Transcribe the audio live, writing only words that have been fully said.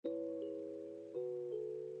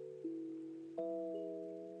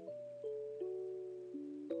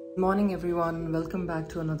Good morning everyone, welcome back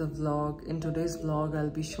to another vlog. In today's vlog I'll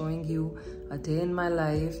be showing you a day in my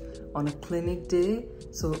life on a clinic day.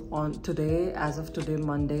 So as of today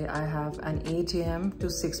Monday, I have an 8 a.m. to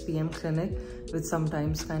 6 p.m. clinic, which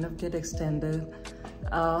sometimes kind of get extended.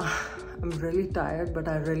 I'm really tired, but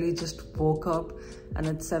I really just woke up and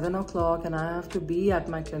it's 7 o'clock and I have to be at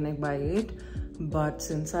my clinic by 8. But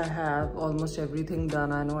since I have almost everything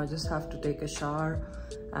done, I know I just have to take a shower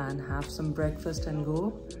and have some breakfast and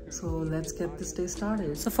go. So let's get this day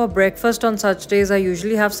started. So for breakfast on such days, I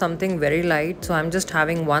usually have something very light. So I'm just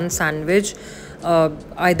having one sandwich,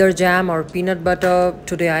 either jam or peanut butter.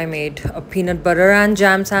 Today I made a peanut butter and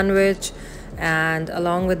jam sandwich. And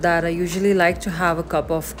along with that, I usually like to have a cup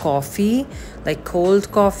of coffee, like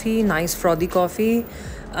cold coffee, nice frothy coffee.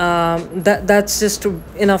 That's just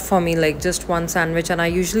enough for me, like just one sandwich. And I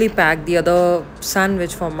usually pack the other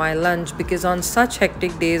sandwich for my lunch because on such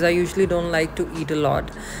hectic days I usually don't like to eat a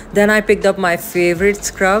lot. Then I picked up my favorite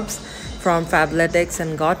scrubs from Fabletics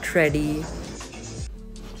and got ready.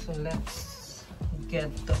 So let's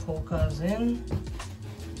get the hookahs in.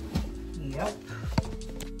 Yep.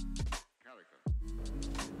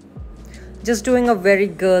 Just doing a very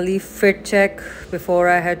girly fit check before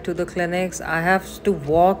I head to the clinics. I have to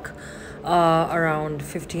walk around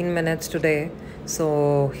 15 minutes today.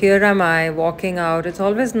 So here am I walking out. It's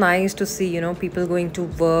always nice to see, people going to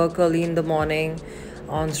work early in the morning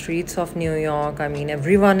on streets of New York. I mean,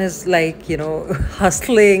 everyone is like,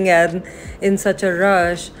 hustling and in such a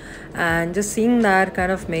rush. And just seeing that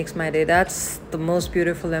kind of makes my day. That's the most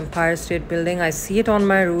beautiful Empire State Building. I see it on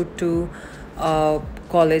my route to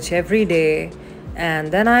college every day.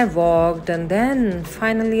 And then I walked, and then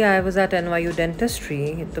finally I was at NYU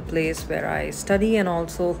Dentistry, the place where I study and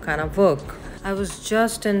also kind of work. I was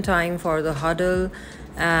just in time for the huddle,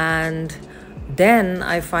 and then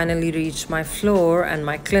I finally reached my floor and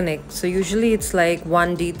my clinic. So usually it's like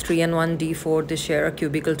 1D3 and 1D4, they share a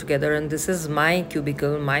cubicle together, and this is my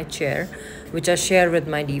cubicle, my chair, which I share with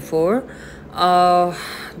my D4.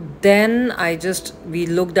 Then we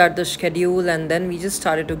looked at the schedule, and then we just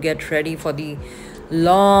started to get ready for the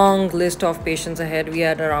long list of patients ahead. We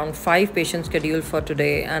had around 5 patients scheduled for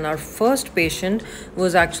today, and our first patient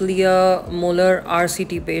was actually a molar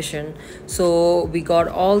RCT patient. So we got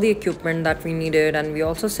all the equipment that we needed, and we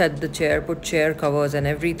also set the chair, put chair covers and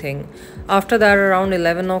everything. After that, around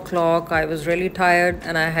 11 o'clock, I was really tired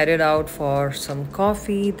and I headed out for some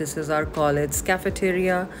coffee. This is our college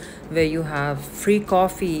cafeteria where you have free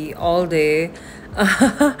coffee all day.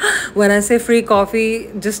 When I say free coffee,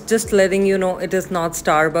 just letting you know, it is not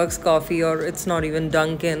Starbucks coffee or it's not even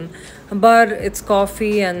Dunkin', but it's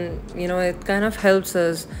coffee, and it kind of helps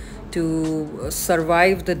us to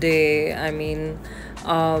survive the day. I mean,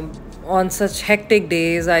 on such hectic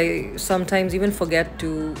days, I sometimes even forget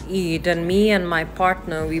to eat, and me and my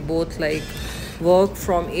partner, we both like work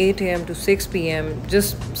from 8 a.m. to 6 p.m.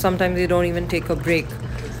 Just sometimes we don't even take a break.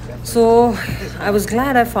 So I was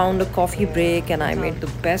glad I found a coffee break and I made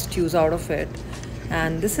the best use out of it.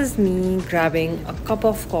 And this is me grabbing a cup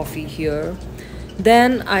of coffee here.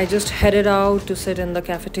 Then I just headed out to sit in the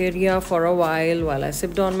cafeteria for a while I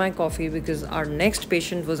sipped on my coffee, because our next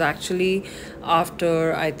patient was actually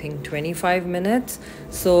after I think 25 minutes.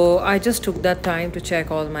 So I just took that time to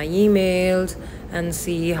check all my emails and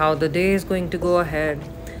see how the day is going to go ahead.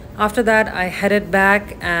 After that, I headed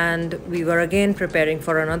back and we were again preparing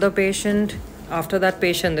for another patient. After that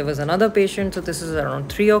patient, there was another patient. So this is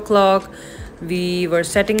around 3 o'clock. We were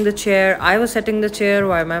setting the chair. I was setting the chair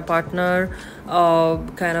while my partner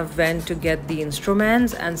kind of went to get the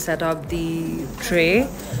instruments and set up the tray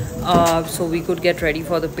so we could get ready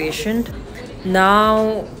for the patient.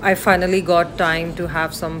 Now I finally got time to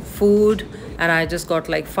have some food, and I just got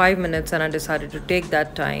like 5 minutes and I decided to take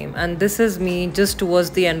that time. And this is me just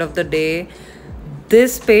towards the end of the day.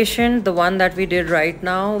 This patient, the one that we did right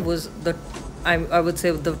now, was I would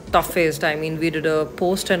say the toughest. I mean, we did a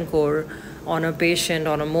post and core on a patient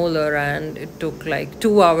on a molar, and it took like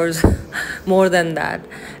 2 hours more than that.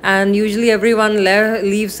 And usually everyone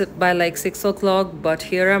leaves by like 6 o'clock, but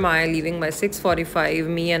here am I leaving by 6:45.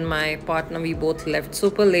 Me and my partner, we both left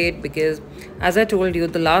super late because, as I told you,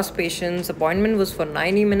 the last patient's appointment was for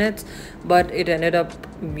 90 minutes, but it ended up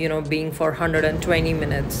being for 120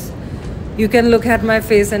 minutes. You can look at my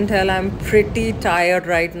face and tell I'm pretty tired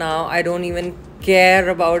right now. I don't even care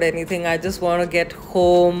about anything. I just want to get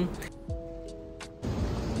home.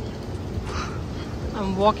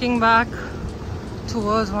 I'm walking back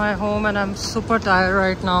towards my home and I'm super tired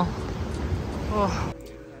right now. Oh.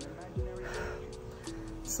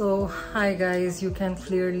 So hi guys, you can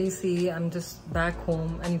clearly see I'm just back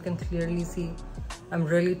home, and you can clearly see I'm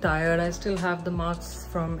really tired. I still have the marks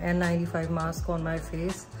from N95 mask on my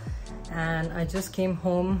face, and I just came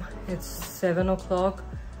home. It's 7 o'clock.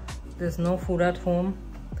 There's no food at home,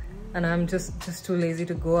 and I'm just too lazy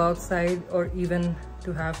to go outside or even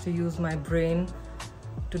to have to use my brain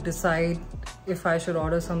to decide if I should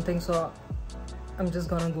order something. So I'm just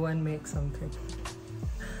gonna go and make something.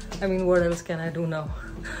 I mean, what else can I do now?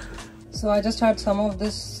 So I just had some of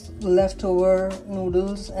this leftover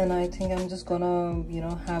noodles, and I think I'm just gonna, you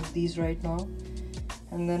know, have these right now.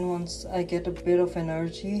 And then once I get a bit of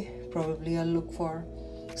energy, probably I'll look for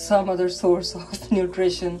some other source of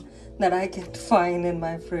nutrition that I can find in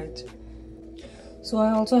my fridge. So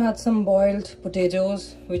I also had some boiled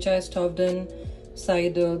potatoes, which I stuffed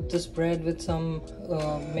inside this bread with some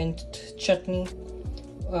mint chutney.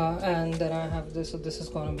 And then I have this, so this is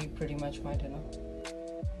gonna be pretty much my dinner.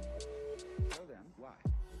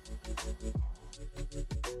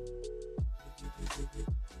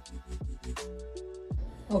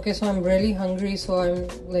 Okay, so I'm really hungry, so I'm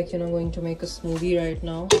like, you know, going to make a smoothie right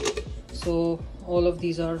now. So all of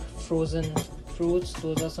these are frozen fruits.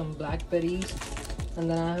 Those are some blackberries, and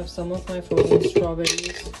then I have some of my frozen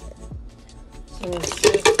strawberries. So I'm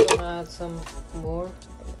just gonna add some more.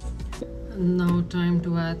 Now time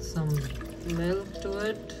to add some milk to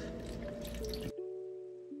it.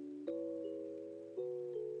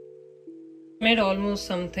 Made almost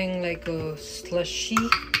something like a slushy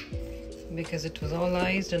because it was all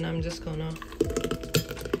iced, and I'm just gonna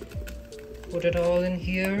put it all in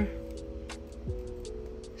here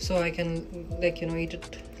so I can, like, you know, eat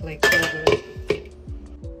it like yogurt.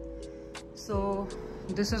 So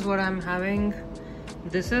this is what I'm having.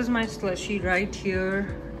 This is my slushy right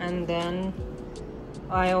here, and then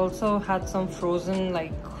I also had some frozen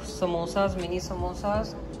like samosas, mini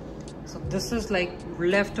samosas. So this is like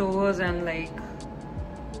leftovers, and like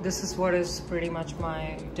this is what is pretty much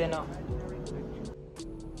my dinner.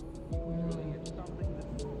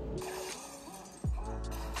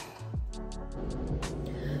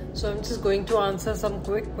 So I'm just going to answer some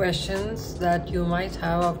quick questions that you might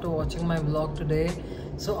have after watching my vlog today.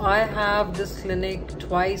 So I have this clinic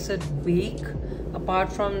twice a week.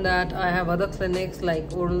 Apart from that, I have other clinics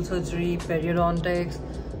like oral surgery, periodontics,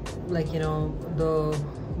 like, you know, the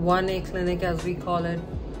 1A clinic as we call it,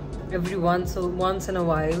 every once in a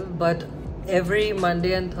while. But every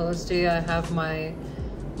Monday and Thursday I have my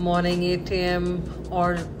morning 8 a.m.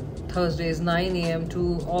 or Thursdays 9 a.m.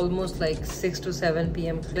 to almost like 6 to 7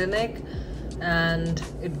 p.m. clinic, and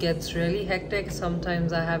it gets really hectic.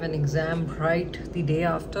 Sometimes I have an exam right the day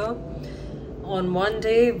after. On one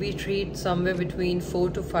day we treat somewhere between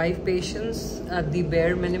 4 to 5 patients at the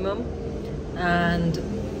bare minimum, and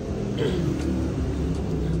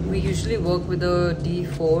we usually work with a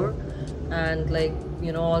D4 and, like,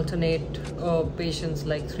 you know, alternate patients.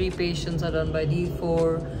 Like 3 patients are done by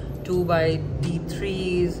D4, 2 by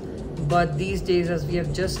D3s. But these days, as we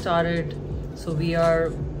have just started, so we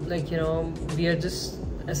are, like, you know, we are just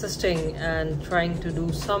assisting and trying to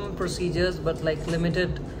do some procedures, but like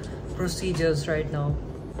limited procedures right now.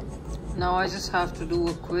 Now I just have to do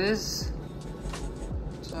a quiz.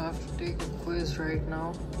 So I have to take a quiz right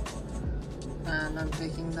now, and I'm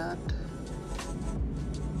taking that.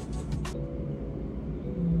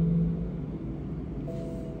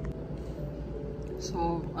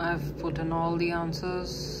 So I've put in all the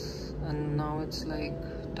answers, and now it's like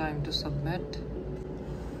time to submit.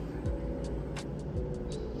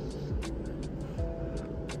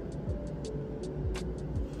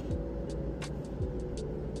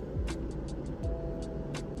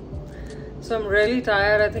 So I'm really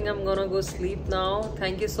tired. I think I'm gonna go sleep now.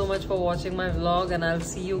 Thank you so much for watching my vlog, and I'll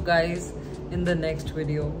see you guys in the next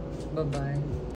video. Bye bye.